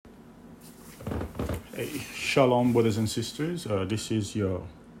Shalom, brothers and sisters. This is your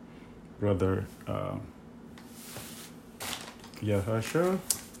brother Yahasha,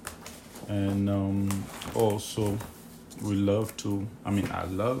 and also I love to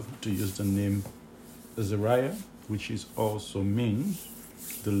use the name Azariah, which is also means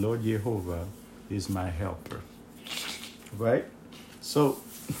the Lord Jehovah is my helper. Right? So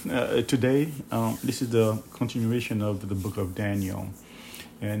today, this is the continuation of the book of Daniel.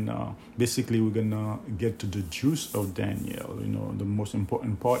 And basically, we're going to get to the juice of Daniel, the most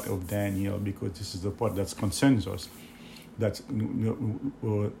important part of Daniel, because this is the part that concerns us, that's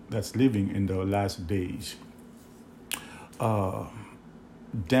living in the last days.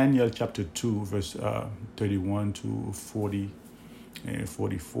 Daniel chapter 2, verse 31 to 40,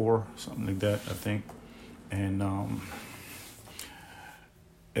 44, something like that, I think. And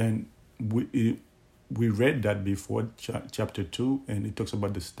we read that before, chapter 2, and it talks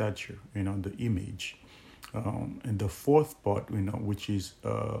about the stature, the image. And the fourth part, which is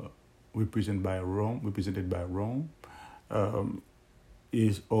represented by Rome,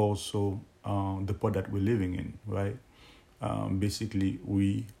 is also the part that we're living in, right? Basically,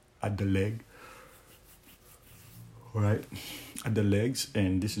 we at the leg, right? At the legs,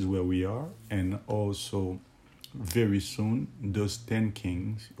 and this is where we are. And also, very soon, those 10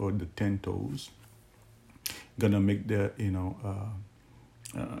 kings, or the 10 toes, gonna make the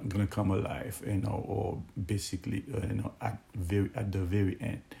gonna come alive, or basically at the very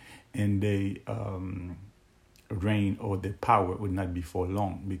end, and they reign, or their power would not be for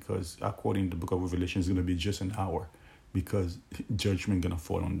long, because according to the book of Revelation, it's gonna be just an hour, because judgment gonna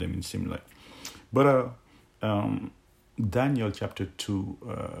fall on them, in similar. But Daniel chapter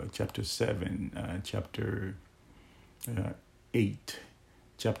 2, chapter 7, chapter 8,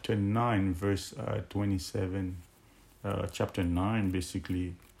 chapter 9, verse 27, chapter 9,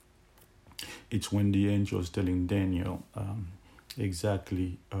 basically, it's when the angel is telling Daniel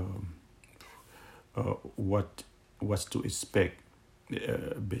exactly what's to expect,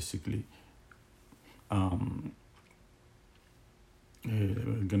 basically. I'm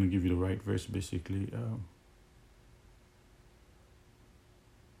going to give you the right verse, basically.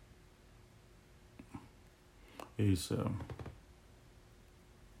 Is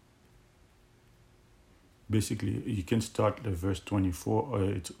basically, you can start at verse 24, or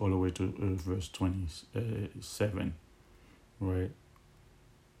it's all the way to verse 27, right?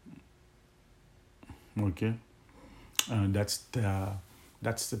 Okay, that's the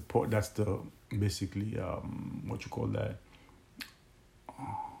basically what you call that,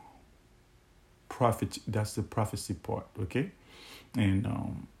 prophet. That's the prophecy part, okay? And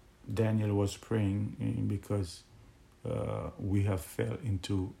Daniel was praying because we have fell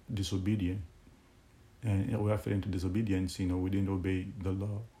into disobedience. And we have fell into disobedience, we didn't obey the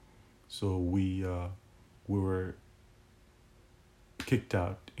law. So we were kicked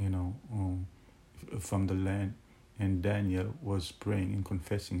out, from the land. And Daniel was praying and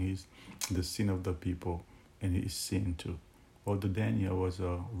confessing the sin of the people and his sin too. Although Daniel was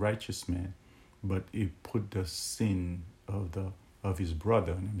a righteous man, but he put the sin of his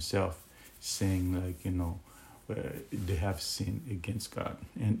brother and himself, saying they have sinned against God.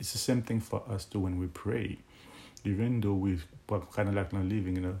 And it's the same thing for us too when we pray. Even though we're kind of like not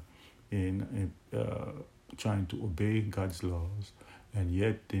living in trying to obey God's laws, and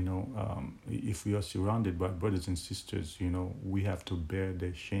yet, if we are surrounded by brothers and sisters, we have to bear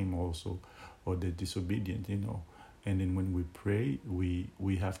their shame also, or their disobedience, And then when we pray,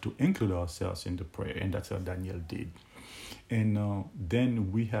 we have to include ourselves in the prayer, and that's what Daniel did. And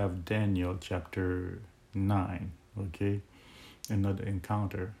then we have Daniel chapter 9, okay, another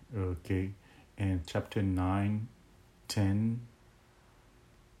encounter, okay, and chapter 9, 10,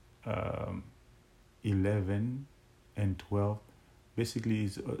 11, and 12, basically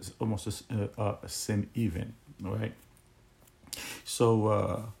is almost a same event, right?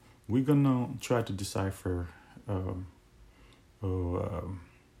 So we're gonna try to decipher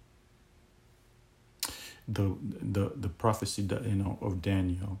the prophecy that of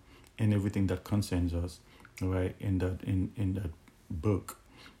Daniel and everything that concerns us, right, in that book,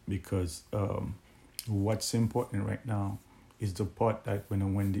 because what's important right now is the part that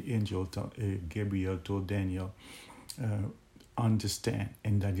when the angel Gabriel told Daniel, understand,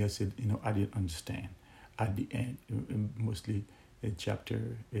 and Daniel said, I didn't understand at the end, mostly in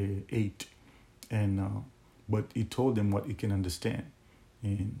chapter 8, and but he told them what he can understand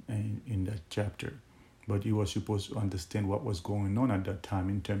in that chapter. But he was supposed to understand what was going on at that time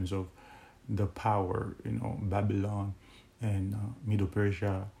in terms of the power, Babylon and Middle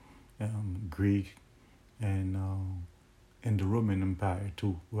Persia, Greek, and the Roman Empire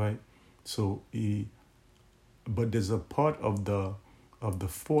too, right? So he but there's a part of the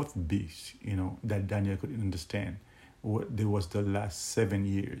fourth beast, that Daniel couldn't understand. There was the last 7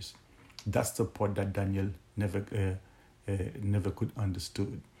 years. That's the part that Daniel never could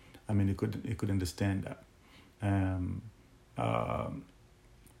understood. I mean, he could understand that. Um, um,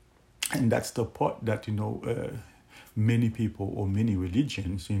 and that's the part that many people or many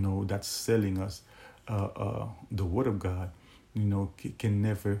religions, that's selling us the word of God, can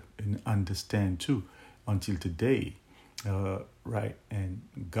never understand too until today, right? And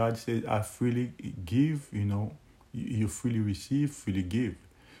God says, I freely give, you freely receive, freely give.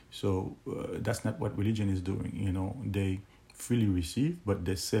 So that's not what religion is doing. They freely receive, but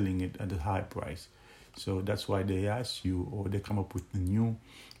they're selling it at a high price. So that's why they ask you, or they come up with a new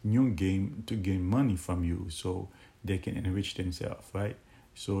game to gain money from you, so they can enrich themselves, right?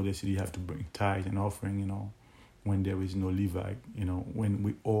 So they say you have to bring tithe and offering, when there is no Levite, when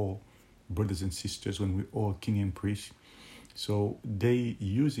we all brothers and sisters, when we all king and priest. So they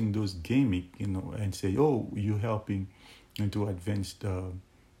using those gimmick, and say, oh, you're helping to advance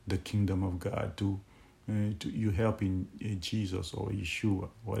the kingdom of God, to you helping Jesus or Yeshua,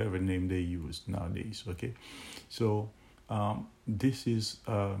 whatever name they use nowadays. Okay, so this is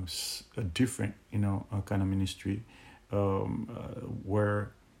a different, kind of ministry,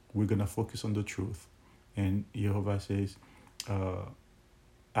 where we're gonna focus on the truth, and Jehovah says,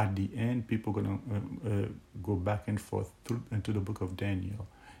 at the end, people gonna go back and forth into the book of Daniel,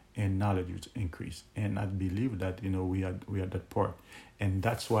 and knowledge will increase. And I believe that we are that part, and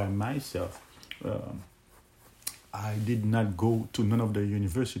that's why myself. I did not go to none of the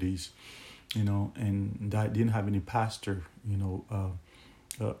universities, and I didn't have any pastor,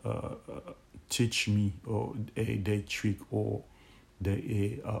 teach me, or they trick, or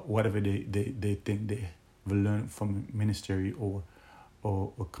they whatever they think they will learn from ministry, or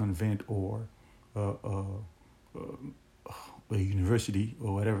a convent, or a university,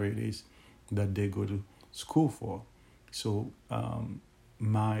 or whatever it is that they go to school for. So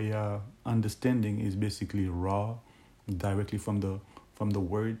my understanding is basically raw, directly from the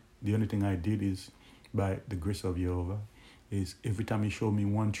word. The only thing I did is, by the grace of Jehovah, is every time He showed me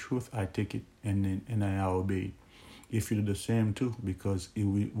one truth, I take it and I obey it. If you do the same too, because it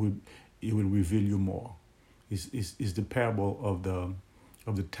will reveal you more. It's the parable of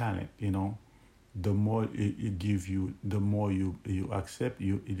the talent. The more it give you, the more you accept.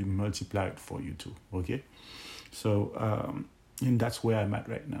 It multiply it for you too. Okay, so and that's where I'm at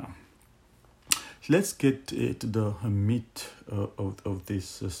right now. Let's get to the meat of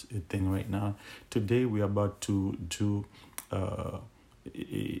this thing right now. Today we're about to do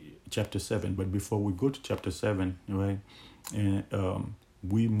chapter 7. But before we go to chapter 7, right,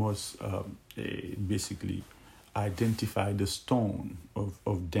 we must basically identify the stone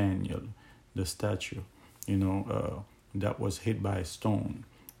of Daniel, the statue, that was hit by a stone.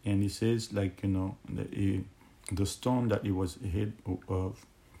 And it says, the stone that it was hit of,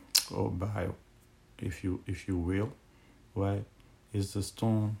 or by, if you will, right, is the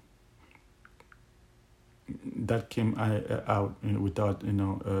stone that came out without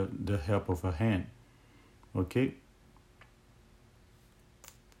the help of a hand. Okay,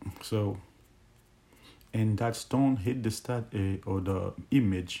 so, and that stone hit the or the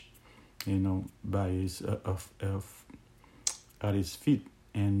image, by his at his feet,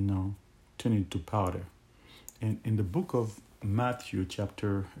 and turned into powder. And in the book of Matthew,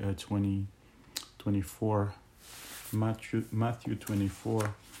 chapter 24, Matthew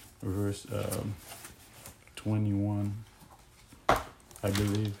 24, verse 21, I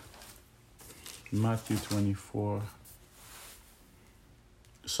believe. Matthew 21,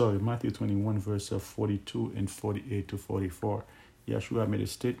 verse 42 and 48 to 44. Yeshua made a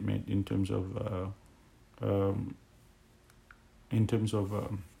statement in terms of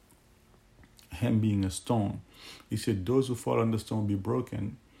him being a stone. He said, those who fall on the stone will be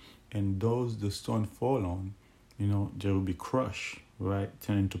broken, and those the stone fall on, they will be crushed, right,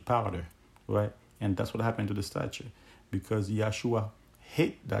 turned into powder, right? And that's what happened to the statue, because Yeshua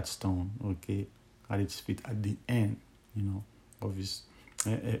hit that stone, okay, at its feet at the end, of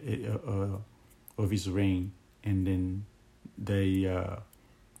his reign, and then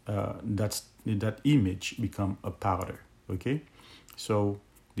that image become a powder, okay? So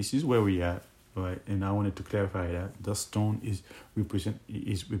this is where we are, right? And I wanted to clarify that the stone is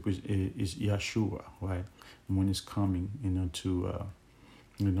Yeshua, right? And when it's coming, to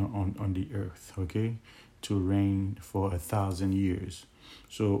on the earth, okay, to reign for 1,000 years.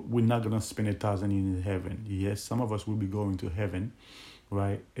 So we're not gonna spend 1,000 years in heaven. Yes, some of us will be going to heaven,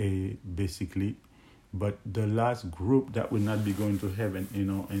 right? Basically, But the last group that will not be going to heaven,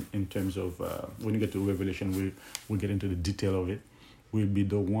 in terms of when you get to Revelation, we'll get into the detail of it, will be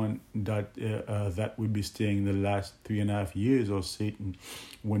the one that will be staying the last 3.5 years of Satan,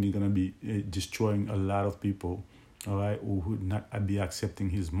 when he's going to be destroying a lot of people, all right, who would not be accepting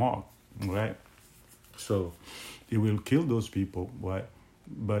his mark, right? So he will kill those people, right?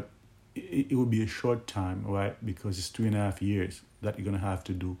 But it will be a short time, right? Because it's 3.5 years that you're going to have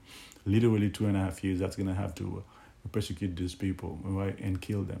to do. Literally 2.5 years that's going to have to persecute these people, right? And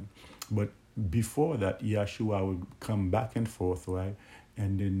kill them. But before that, Yeshua will come back and forth, right?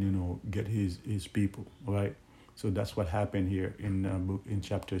 And then, get his people, right? So that's what happened here in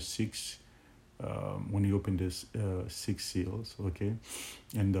chapter 6, when he opened this 6 seals, okay?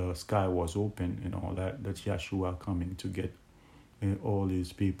 And the sky was open and all that. That's Yeshua coming to get all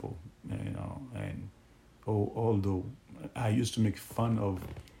his people, and although I used to make fun of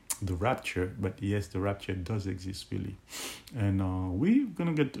the rapture, but yes, the rapture does exist really, and we're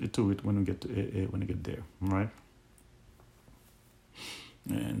gonna get to it when we get there, right?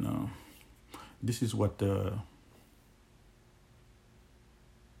 And this is what Daniel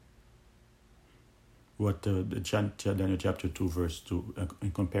chapter 2 verse 2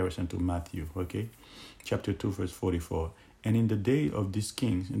 in comparison to Matthew, okay? Chapter 2 verse 44. And in the day of this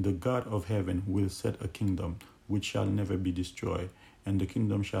king, the God of heaven will set a kingdom which shall never be destroyed, and the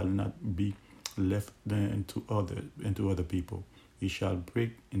kingdom shall not be left into other people. He shall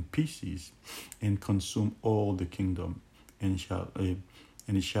break in pieces and consume all the kingdom, and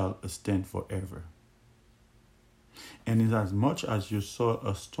it shall stand forever. And inasmuch as you saw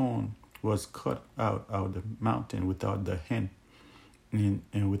a stone was cut out of the mountain without the hand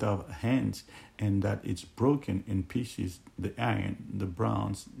and without hands, and that it's broken in pieces the iron, the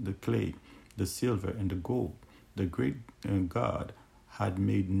bronze, the clay, the silver, and the gold, the great God had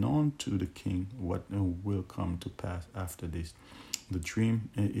made known to the king what will come to pass after this. The dream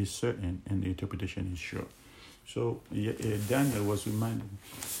is certain and the interpretation is sure. So Daniel was reminding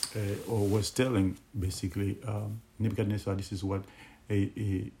or was telling basically Nebuchadnezzar, this is what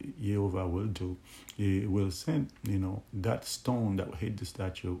Jehovah will do. He will send, that stone that hit the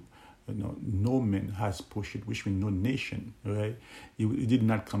statue. No man has pushed it, which means no nation, right? It did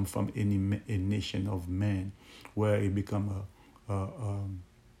not come from a nation of men, where it become a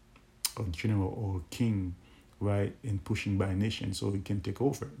general or a king, right, and pushing by a nation so it can take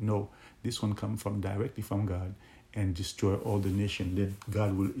over. No, this one come directly from God and destroy all the nation. Then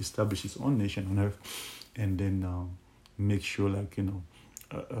God will establish his own nation on earth, and then make sure, like,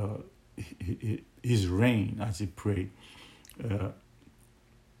 his reign, as he prayed.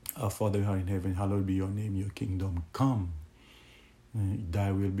 Our Father who art in heaven, hallowed be your name, your kingdom come. Thy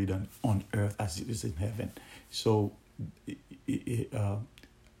will be done on earth as it is in heaven. So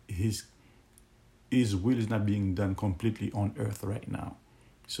his will is not being done completely on earth right now.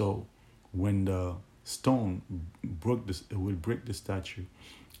 So when the stone will break the statue,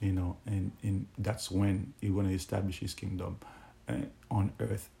 and that's when he's going to establish his kingdom on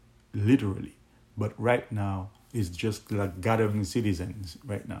earth, literally. But right now, it's just like gathering citizens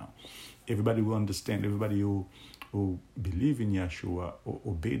right now. Everybody will understand, everybody who believe in Yeshua or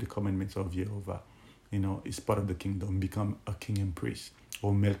obey the commandments of Jehovah, is part of the kingdom, become a king and priest,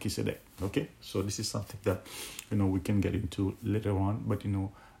 or Melchizedek. Okay? So this is something that, we can get into later on. But, I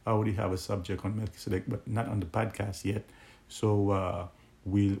already have a subject on Melchizedek, but not on the podcast yet. So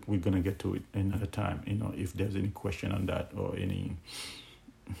we're going to get to it another time, if there's any question on that or any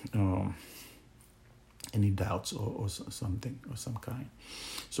doubts or something or some kind.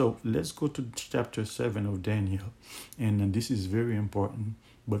 So let's go to chapter 7 of Daniel, and this is very important.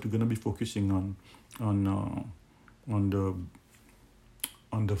 But we're going to be focusing on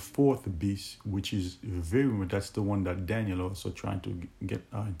the fourth beast, which is that's the one that Daniel also trying to get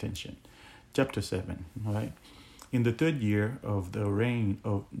our attention. Chapter 7, all right. In the 3rd year of the reign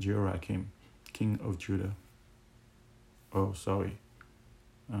of Jehoiakim, king of Judah.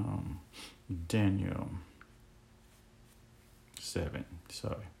 Daniel 7,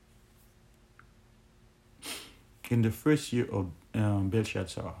 sorry. In the 1st year of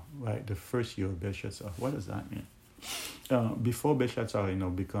Belshazzar, right? The 1st year of Belshazzar. What does that mean? Before Belshazzar,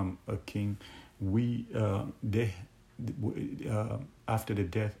 become a king, after the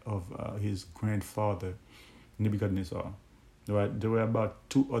death of his grandfather, Nebuchadnezzar, right? There were about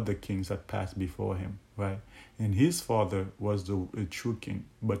 2 other kings that passed before him, right? And his father was the true king,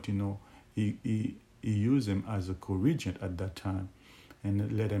 but he used him as a co-regent at that time,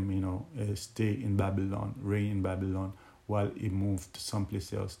 and let him stay in Babylon, reign in Babylon, while he moved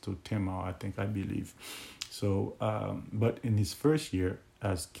someplace else to Tamar, I believe. So, but in his 1st year,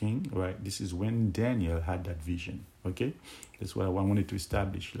 as king, right? This is when Daniel had that vision. Okay, that's what I wanted to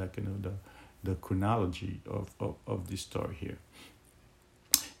establish, like the chronology of this story here.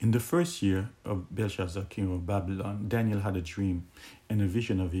 In the first year of Belshazzar, king of Babylon, Daniel had a dream and a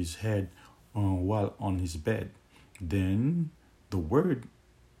vision of his head while on his bed. Then the word,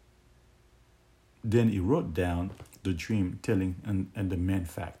 then he wrote down the dream, telling and the main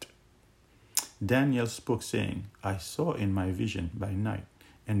fact. Daniel spoke, saying, I saw in my vision by night,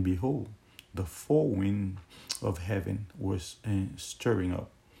 and behold, the four winds of heaven was stirring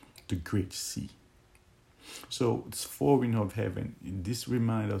up the great sea. So it's four winds of heaven. This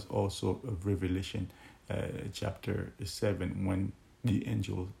reminds us also of Revelation chapter 7, when the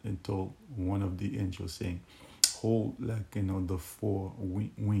angel told one of the angels, saying, hold, like, the four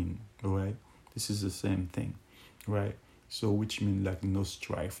wind, right? This is the same thing, right? So which means like no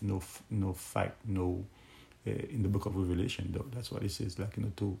strife, no fight, no in the book of Revelation, though, that's what it says, like,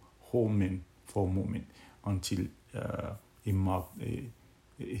 to hold men for a moment until he marked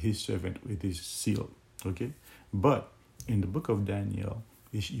his servant with his seal. Okay, but in the book of Daniel,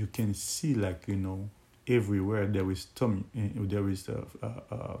 you can see, like, everywhere there is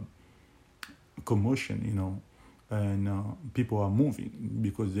commotion, and people are moving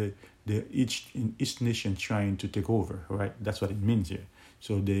because they each nation trying to take over, right? That's what it means here.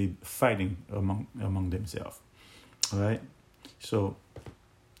 So they fighting among themselves, right? So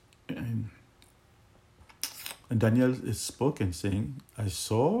and Daniel is spoken, saying, I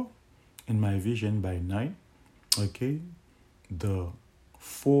saw in my vision by night, okay, the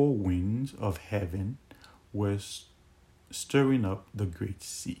four winds of heaven were stirring up the great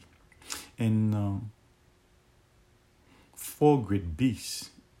sea, and four great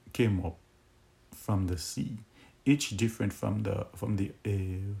beasts came up from the sea, each different from the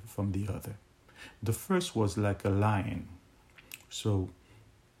other. The first was like a lion. So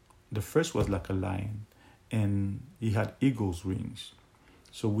the first was like a lion, and he had eagle's wings.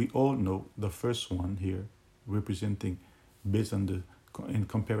 So we all know the first one here, representing, based on in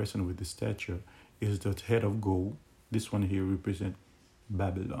comparison with the stature, is the head of gold. This one here represents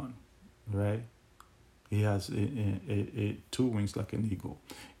Babylon, right? He has a two wings like an eagle.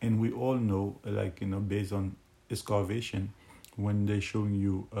 And we all know, like, based on excavation, when they're showing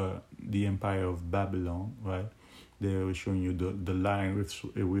you the empire of Babylon, right? They're showing you the lion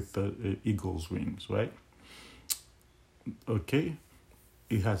with the eagle's wings, right? Okay,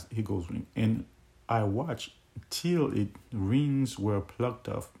 it has eagle's wing. And I watched till its wings were plucked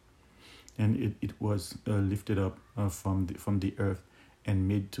off, and it was lifted up from the earth and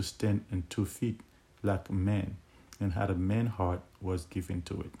made to stand on 2 feet like a man, and had a man heart was given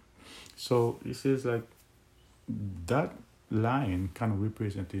to it. So it says, like, that lion kind of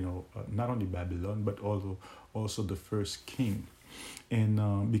represent, not only Babylon, but also the first king.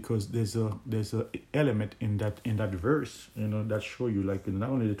 And because there's a element in that verse, that show you, like, not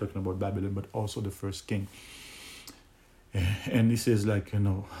only they're talking about Babylon, but also the first king. And he says, like,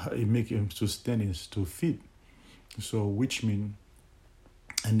 it make him to stand in 2 feet. So which mean,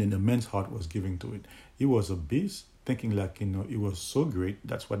 and then the man's heart was given to it. He was a beast, thinking, like, it was so great.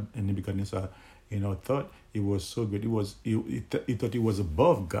 That's what Nebuchadnezzar, thought. It was so good. He thought he was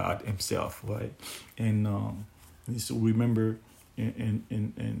above God himself, right? And so remember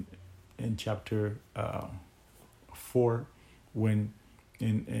in chapter 4, when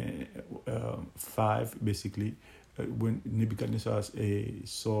in 5, basically, when Nebuchadnezzar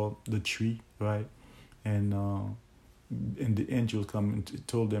saw the tree, right, and the angel come and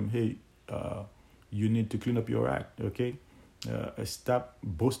told them, hey, you need to clean up your act, okay? Stop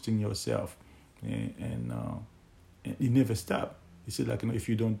boasting yourself, and he never stopped. He said, like, if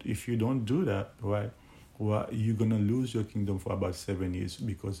you don't do that, right, well, you're gonna lose your kingdom for about 7 years,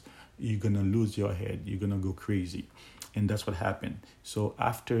 because you're gonna lose your head. You're gonna go crazy, and that's what happened. So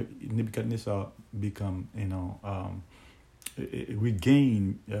after Nebuchadnezzar become,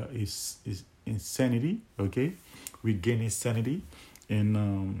 regain his insanity, okay, regain his sanity,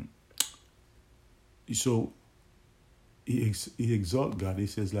 and so he exalt God. He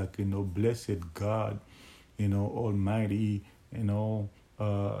says, like, blessed God, Almighty,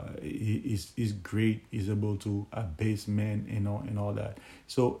 he is great, is able to abase men, and all that.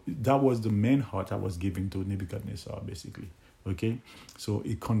 So that was the main heart that was given to Nebuchadnezzar, basically. Okay, so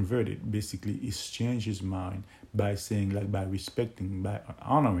he converted, basically. He changed his mind by saying, like, by respecting, by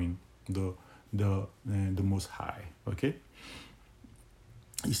honoring the Most High. Okay,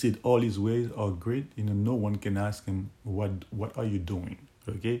 he said all his ways are great. No one can ask him, what are you doing?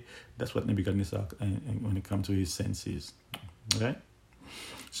 Okay, that's what Nebuchadnezzar, and when it comes to his senses, right?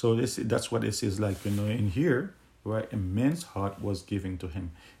 So that's what it says, like, in here, right? A man's heart was given to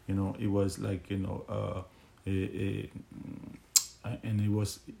him. It was like, and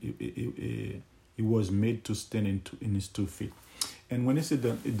it was made to stand in his 2 feet. And when they said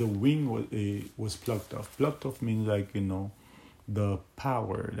the wing was plucked off. Plucked off means like, the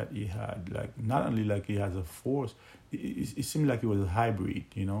power that he had. Like, not only like he has a force, it seemed like he was a hybrid.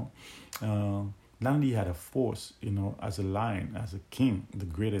 Not only he had a force, as a lion, as a king, the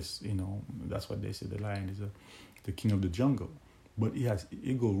greatest. That's what they say. The lion is the king of the jungle, but he has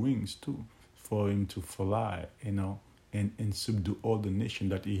eagle wings too, for him to fly. And subdue all the nation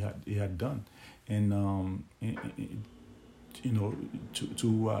that he had done, and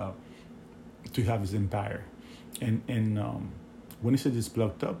to have his empire, and when he said it's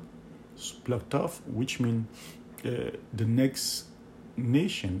plucked off, which means the next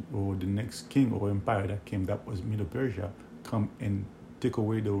nation or the next king or empire that came, that was Middle Persia, come and take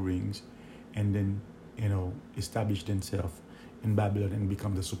away the rings, and then establish themselves in Babylon and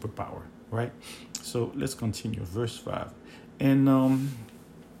become the superpower, right? So let's continue. Verse 5.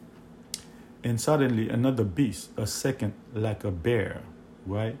 And suddenly another beast, a second like a bear,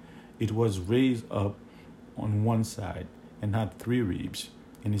 right? It was raised up on one side and had 3 ribs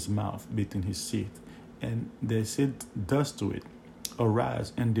in his mouth between his teeth. And they said thus to it,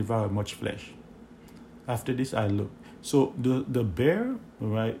 arise and devour much flesh. After this I looked. So the bear,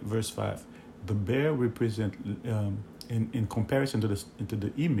 right, verse 5, the bear represent, in comparison to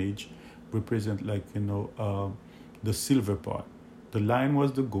the image, represent like, the silver part. The lion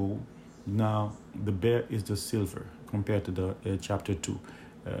was the gold. Now the bear is the silver, compared to the chapter 2,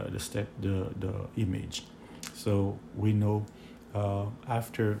 the image. So we know,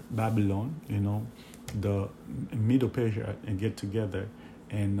 after Babylon, the Middle Persia and get together,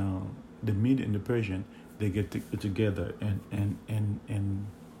 and the Mede and the Persian, they get together and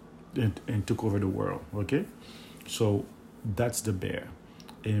took over the world. Okay, so that's the bear.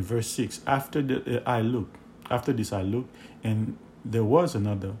 In verse 6, after this I looked, and there was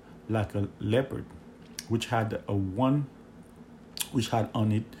another like a leopard, which had on its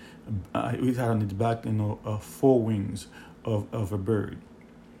back 4 wings of a bird.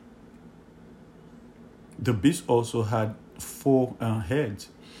 The beast also had 4 heads,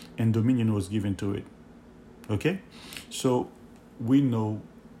 and dominion was given to it. Okay, so we know,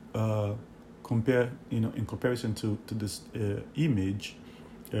 in comparison to this image,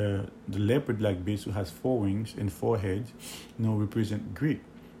 the leopard-like beast, who has 4 wings and 4 heads, represent Greek,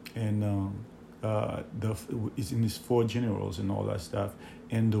 and is in his 4 generals and all that stuff,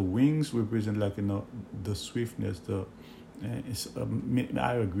 and the wings represent like the swiftness.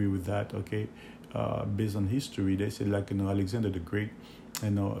 I agree with that. Okay, based on history, they said like Alexander the Great,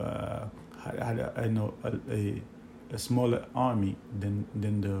 had a smaller army than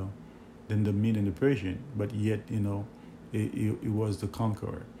the Mede and the Persian, but yet he was the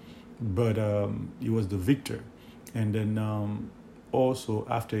conqueror, but he was the victor. And then also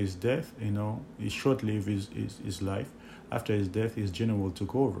after his death, he short-lived his life. After his death, his general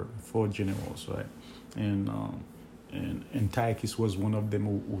took over, 4 generals, right? And Antiochus was one of them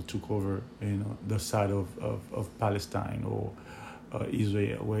who took over, the side of Palestine, or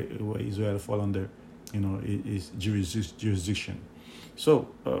Israel, where Israel fall under, his jurisdiction. So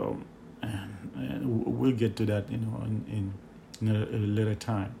and we'll get to that, in a later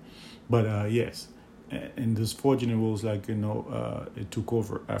time. But yes, and those 4 generals, like it took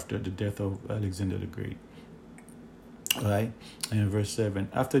over after the death of Alexander the Great. All right, and verse 7.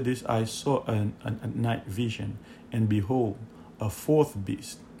 After this, I saw a night vision, and behold, a 4th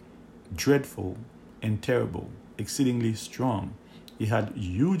beast, dreadful and terrible, exceedingly strong. It had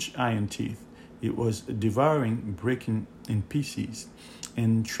huge iron teeth. It was devouring, breaking in pieces,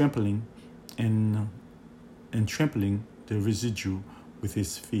 and trampling the residue with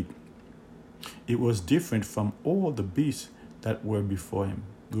his feet. It was different from all the beasts that were before him.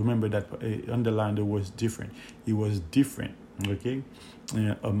 Remember that underline the word different. It was different, okay,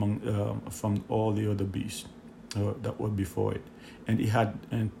 from all the other beasts that were before it. And it had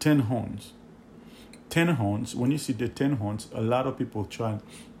 10 horns. 10 horns. When you see the 10 horns, a lot of people try and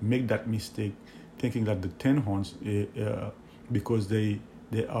make that mistake, thinking that the 10 horns, because they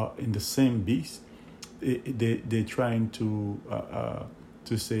are in the same beast, they're trying to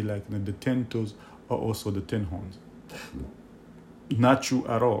say like the 10 toes are also the 10 horns. Not true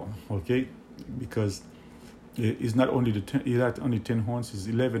at all, okay? Because it's not only it had only 10 horns, it's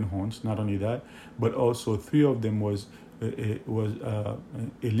 11 horns. Not only that, but also 3 of them was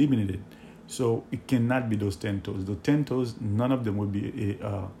eliminated. So it cannot be those 10 toes. The 10 toes, none of them will be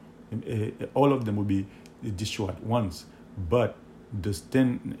all of them will be destroyed once. But the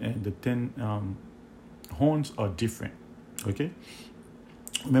 10 Horns are different. Okay,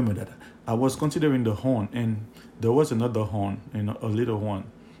 remember that. I was considering the horn, and there was another horn, a little horn,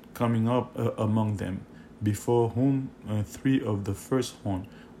 coming up among them, before whom three of the first horn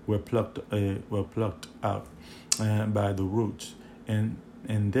were plucked out by the roots, and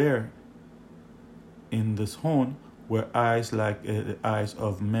there in this horn were eyes like the eyes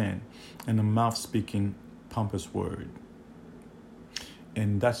of man, and a mouth speaking pompous word.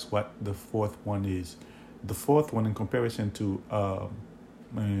 And that's what the fourth one is. The fourth one, in comparison to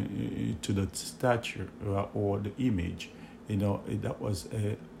the stature or the image, that was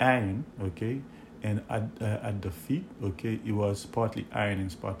iron, okay, and at the feet, okay, it was partly iron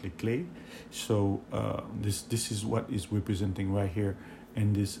and partly clay. So this is what is representing right here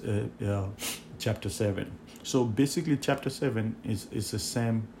in this chapter 7. So basically, chapter 7 is the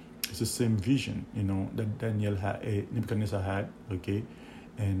same. It's the same vision, that Nebuchadnezzar had, okay,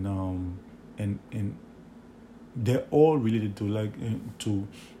 and they're all related to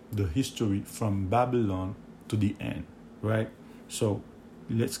the history from Babylon to the end, right? So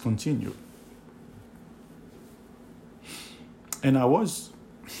let's continue. And I watched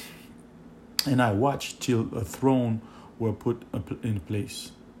till a throne were put in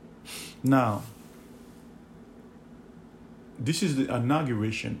place. Now, this is the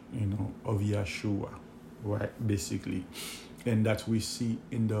inauguration, of Yeshua, right? Basically, and that we see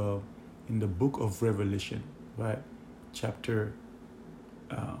in the book of Revelation, right? Chapter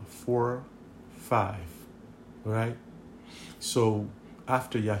 4, 5, right? So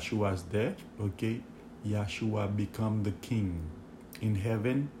after Yeshua's death, okay, Yeshua become the king in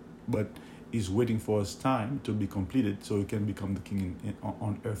heaven, but is waiting for his time to be completed so he can become the king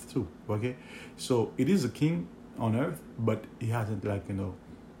on earth too, okay? So it is a king on earth, but he hasn't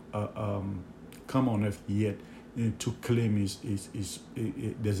come on earth yet to claim his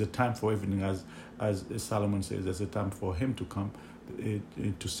there's a time for everything, as Solomon says. There's a time for him to come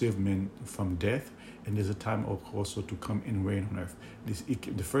to save men from death, and there's a time also to come and reign on earth.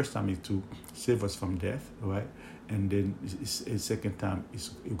 The first time is to save us from death, right? And then the second time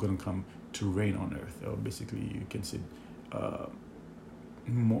is going to come to reign on earth. Or basically, you can say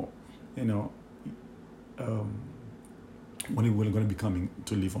more, when we're going to be coming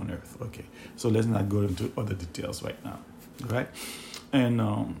to live on earth. Okay, so let's not go into other details right now, right? And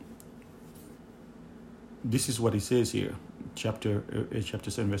this is what it says here, chapter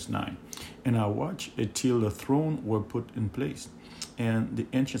 7, verse 9. And I watched till the throne were put in place, and the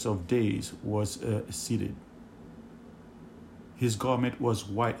Ancient of Days was seated. His garment was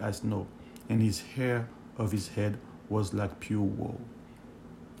white as snow, and his hair of his head was like pure wool.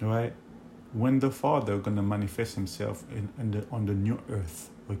 All right? When the Father gonna manifest himself on the new earth,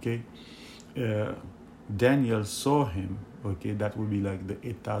 okay? Daniel saw him, okay? That would be like the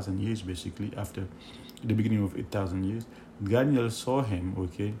 8,000 years, basically, after the beginning of 8,000 years. Daniel saw him,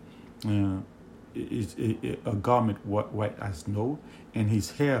 okay? Is a garment white as snow, and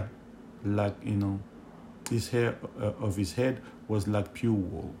his hair, his hair of his head was like pure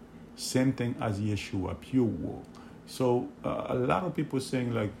wool. Same thing as Yeshua, pure wool. So a lot of people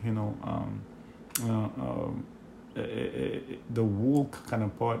saying the wool kind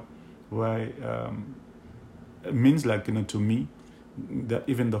of part, right? It means to me that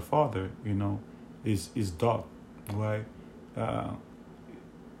even the Father, is dark, right?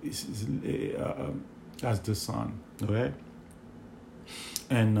 As the Son, right?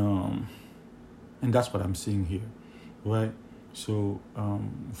 And that's what I'm seeing here, right? So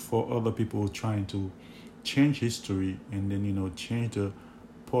for other people trying to change history and then change the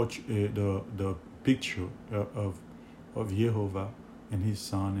picture of Jehovah and his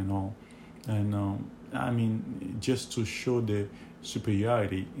Son and all, and just to show the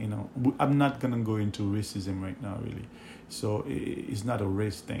superiority, I'm not gonna go into racism right now, really. So it's not a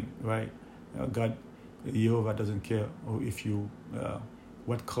race thing, right? Jehovah doesn't care if you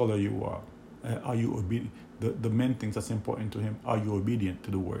what color you are. Are you obedient? The main things that's important to him, are you obedient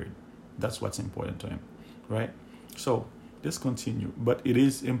to the word? That's what's important to him, right? So let's continue. But it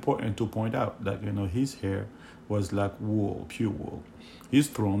is important to point out that his hair was like wool, pure wool. His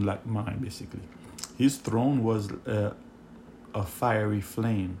throne, like mine, basically. His throne was a fiery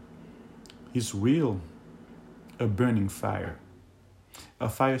flame. His wheel, a burning fire. A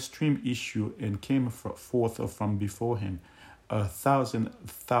fire stream issued and came forth from before him. 1,000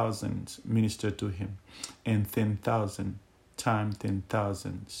 ministered to him, and 10,000 times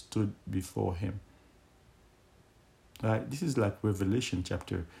 10,000 stood before him. Right? This is like Revelation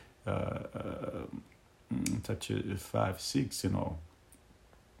chapter 5, 6,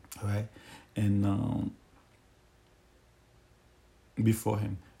 right? And before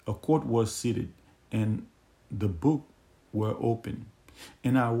him, a court was seated, and the book were open.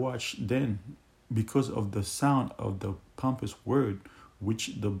 And I watched then, because of the sound of the pompous word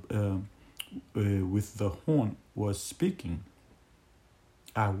which the with the horn was speaking.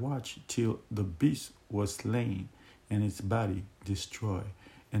 I watched till the beast was slain and its body destroyed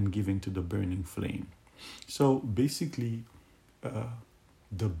and given to the burning flame. So basically,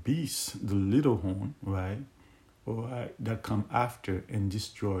 the beast, the little horn, right, right, that come after and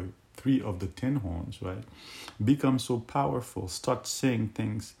destroy three of the 10 horns, right, become so powerful, start saying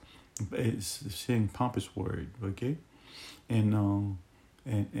things, saying pompous word, okay, and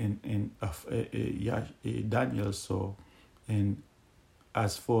Daniel saw, and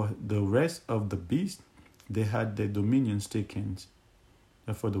as for the rest of the beast, they had their dominions taken.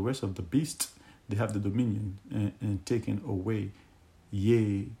 And for the rest of the beast, they have the dominion and taken away.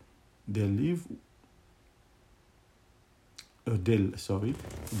 Yea, they live.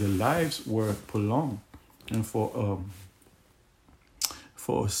 Their lives were prolonged, and for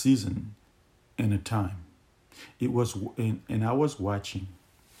a season and a time. It was, and I was watching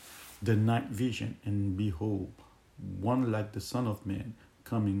the night vision, and behold, one like the Son of Man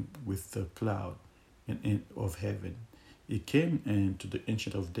coming with the cloud of heaven. It came into the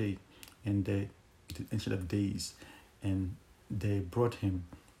Ancient of Day, and the Ancient of Days, and they brought him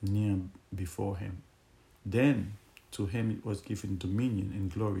near before him. Then to him it was given dominion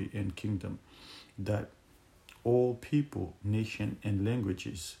and glory and kingdom, that all people, nation, and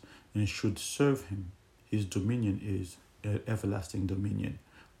languages and should serve him. His dominion is everlasting dominion,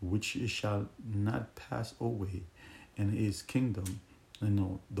 which shall not pass away, and his kingdom,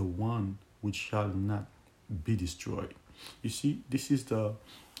 the one which shall not be destroyed. You see, this is the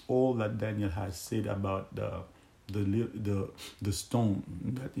all that Daniel has said about the stone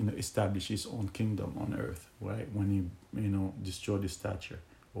that established his own kingdom on earth, right? When he destroyed the statue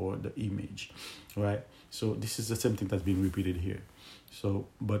or the image, right? So this is the same thing that's being repeated here. So,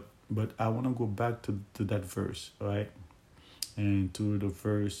 but I want to go back to that verse, right? And to the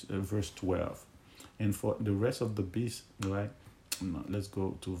verse 12, and for the rest of the beast, right? Let's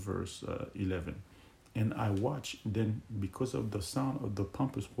go to verse 11. And I watched then, because of the sound of the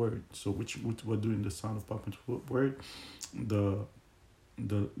pompous word. So which were doing the sound of pompous word, the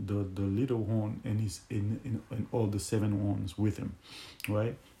little horn and his in all the 7 horns with him,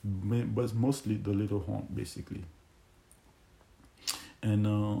 right? But mostly the little horn, basically. And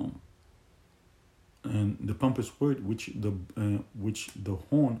the pompous word which the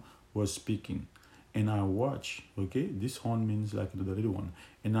horn was speaking. And I watched, okay, this horn means like the little one.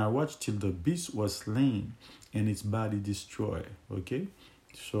 And I watched till the beast was slain and its body destroyed, okay?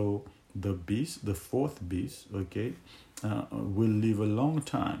 So the beast, the fourth beast, okay, will live a long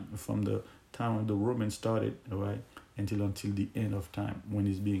time from the time when the Romans started, right, until the end of time, when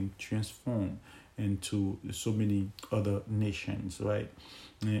it's being transformed into so many other nations, right,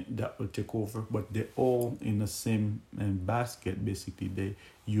 that will take over. But they're all in the same basket, basically. They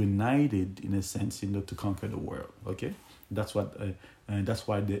united in a sense, to conquer the world. Okay, that's what, and that's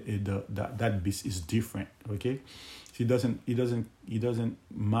why that beast is different. Okay, he doesn't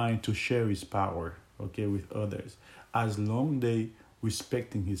mind to share his power, okay, with others, as long they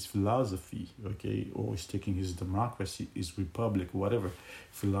respecting his philosophy, okay, or is taking his democracy, his republic, whatever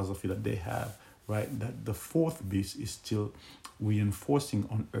philosophy that they have, right? That the fourth beast is still reinforcing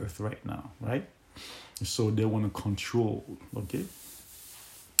on earth right now, right? So they want to control, okay?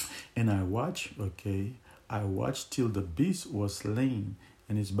 And I watched till the beast was slain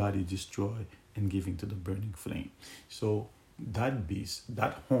and his body destroyed and given to the burning flame. So that beast,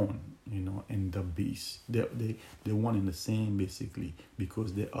 that horn, and the beast, they're one and the same, basically,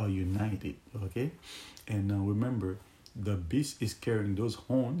 because they are united, okay? And remember, the beast is carrying those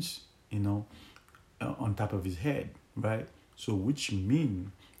horns, on top of his head, right? So which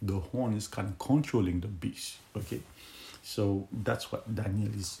mean the horn is kind of controlling the beast, okay? So that's what Daniel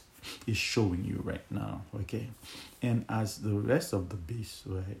is showing you right now, okay? And as the rest of the beasts,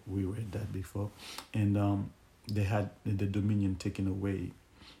 right, we read that before, and they had the dominion taken away,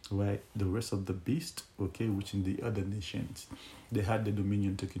 right? The rest of the beast, okay, which in the other nations, they had the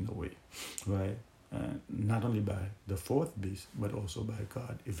dominion taken away, right? Not only by the fourth beast, but also by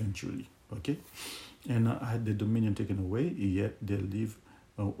God eventually, okay? And had the dominion taken away, yet they live,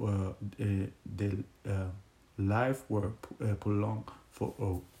 their life were prolonged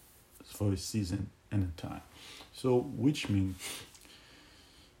for a season and a time. So, which means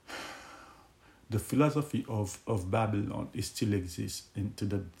the philosophy of Babylon, still exists to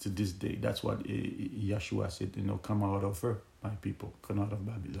this day. That's what Yeshua said, come out of her, my people, come out of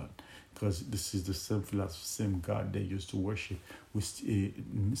Babylon. Because this is the same philosophy, same God they used to worship.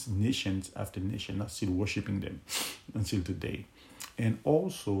 Nations after nation are still worshiping them until today. And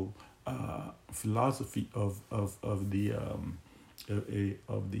also philosophy of the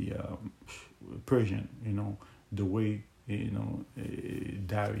Persian, the way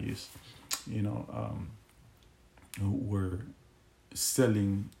Darius, were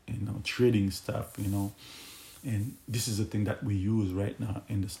selling, trading stuff, and this is the thing that we use right now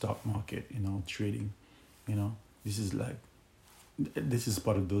in the stock market, trading, this is like, this is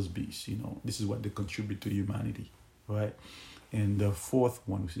part of those beasts, this is what they contribute to humanity, right? And the fourth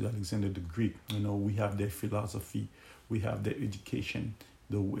one, which is Alexander the Greek, we have their philosophy, we have their education,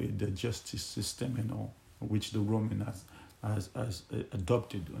 the justice system, which the Roman has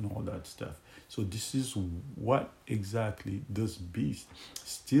adopted and all that stuff. So this is what exactly this beast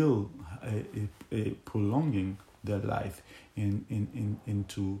still prolonging their life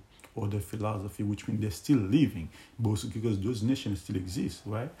into other philosophy, which means they're still living, both because those nations still exist,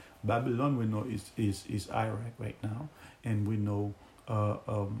 right? Babylon, we know, is Iraq right now, and we know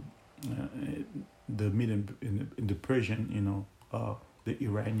the Median, in the Persian, the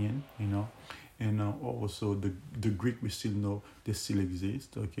Iranian, and also the Greek, we still know they still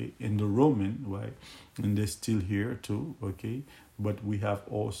exist, okay, and the Roman, right, and they're still here too, okay, but we have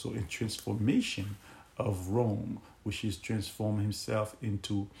also a transformation of Rome, which is transform himself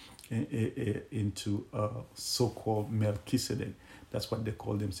into a so-called Melchizedek. That's what they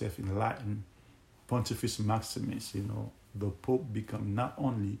call themselves in Latin, Pontifex Maximus. The Pope become not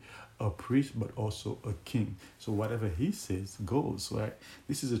only a priest but also a king. So whatever he says goes, right?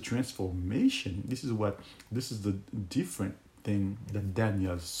 This is a transformation. This is the different thing that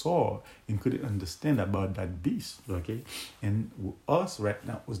Daniel saw and couldn't understand about that beast, okay? And us right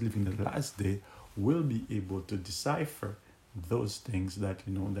now, who's living the last day, will be able to decipher those things that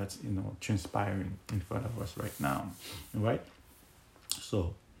that's transpiring in front of us right now, right?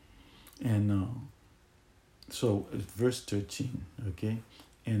 So, and so verse 13, okay,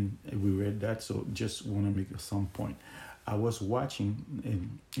 and we read that. So just want to make some point. I was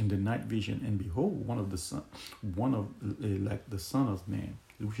watching in the night vision, and behold, the son of man,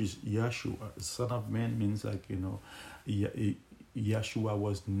 which is Yeshua. The son of man means like Yeshua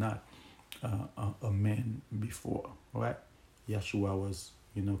was not a man before, right? Yeshua was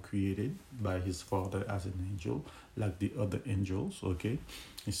created by his father as an angel, like the other angels, okay,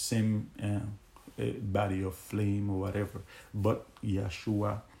 the same body of flame or whatever, but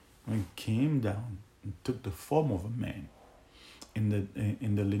Yeshua came down and took the form of a man in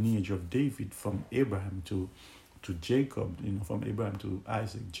the lineage of David, from Abraham to Jacob, from Abraham to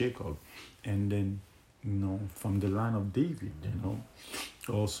Isaac, Jacob, and then from the line of David,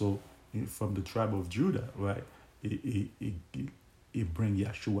 also from the tribe of Judah, right? He bring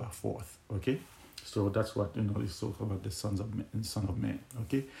Yeshua forth, okay? So that's what it's talking about, the son of man,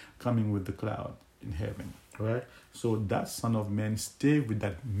 okay, coming with the cloud in heaven, right? So that son of man stay with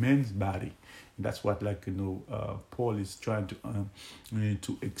that man's body. That's what Paul is trying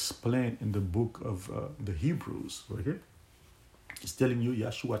to explain in the book of the Hebrews, okay? He's telling you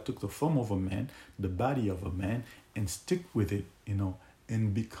Yeshua took the form of a man, the body of a man, and stick with it,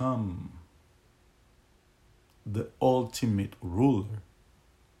 and become the ultimate ruler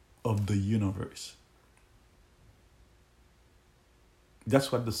of the universe.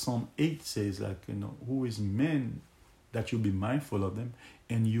 That's what the Psalm 8 says, who is man that you be mindful of them,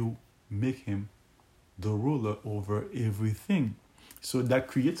 and you make him the ruler over everything. So that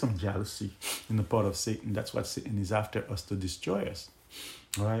creates some jealousy in the part of Satan. That's what Satan is after, us to destroy us.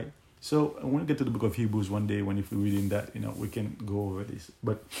 All right? So when we get to the book of Hebrews one day, if we're reading that, we can go over this.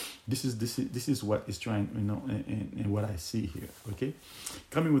 But this is what is trying, and what I see here. Okay,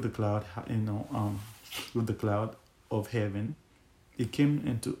 coming with the cloud, with the cloud of heaven, it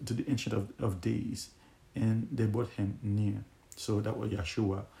came to the Ancient of Days, and they brought him near. So that was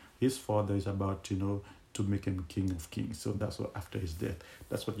Yeshua. His father is about to make him King of Kings. So that's what, after his death,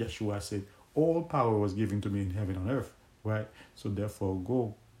 that's what Yeshua said. All power was given to me in heaven and earth, right? So therefore,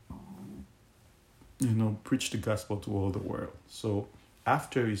 go. Preach the gospel to all the world. So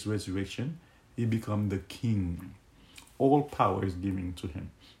after his resurrection, he become the king. All power is given to him,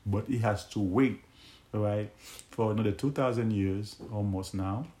 but he has to wait, right, for another 2,000 years almost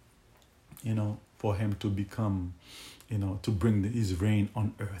now, for him to become, to bring his reign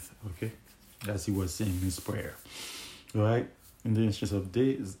on earth, okay, as he was saying in his prayer, right? In the Ancient of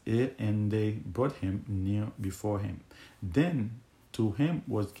Days, and they brought him near before him. Then to him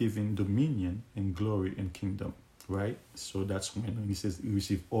was given dominion and glory and kingdom, right? So that's when he says he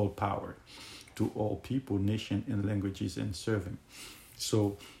received all power. to all people, nation, and languages, and serve him.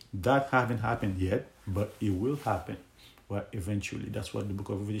 So that haven't happened yet, but it will happen. Well, eventually, that's what the book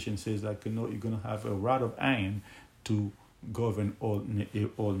of Revelation says. Like, you're gonna have a rod of iron to govern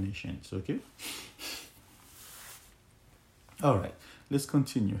all nations. Okay. All right. Let's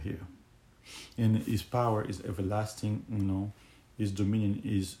continue here. And his power is everlasting. His dominion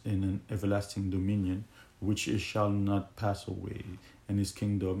is in an everlasting dominion, which it shall not pass away, and his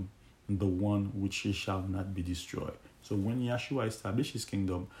kingdom, the one which it shall not be destroyed. So when Yeshua established his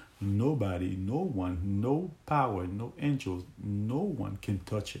kingdom, nobody, no one, no power, no angels, no one can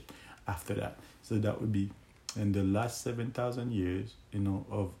touch it after that. So that would be in the last 7,000 years,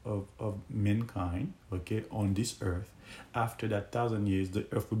 of mankind, okay, on this earth. After that 1,000 years, the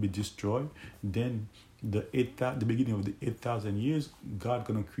earth will be destroyed. Then the beginning of the 8,000 years, God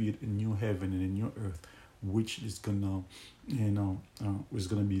gonna create a new heaven and a new earth, which is gonna, is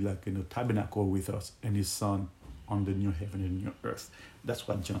gonna be like tabernacle with us and His Son on the new heaven and new earth. That's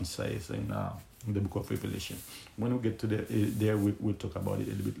what John says in the book of Revelation. When we get to there, we'll talk about it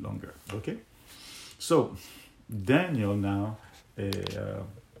a little bit longer. Okay. So Daniel now,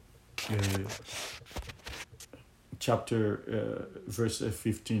 chapter verse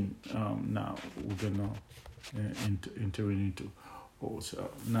 15. Now we're gonna enter into. Also,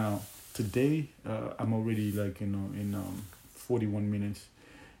 now today I'm already in 41 minutes,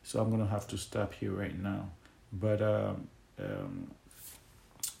 so I'm gonna have to stop here right now. But I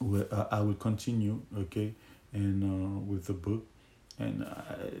will continue, okay, and with the book, and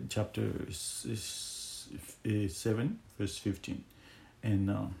chapter 7, verse 15,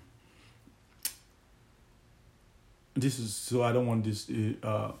 and this is, so I don't want this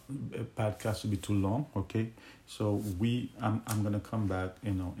podcast to be too long, okay? So I'm gonna come back,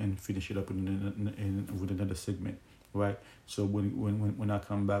 and finish it up with another segment, right? So when I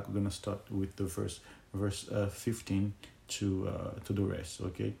come back, we're gonna start with the verse 15 to the rest,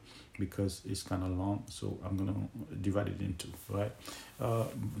 okay? Because it's kind of long, so I'm gonna divide it into, right?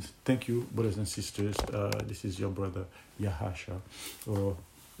 Thank you, brothers and sisters. This is your brother Yahasha, or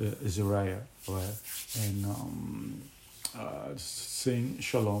Zariah, right? And saying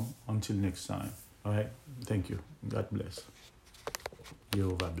shalom until next time. All right. Thank you. God bless.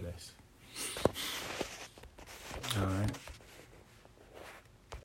 Jehovah bless.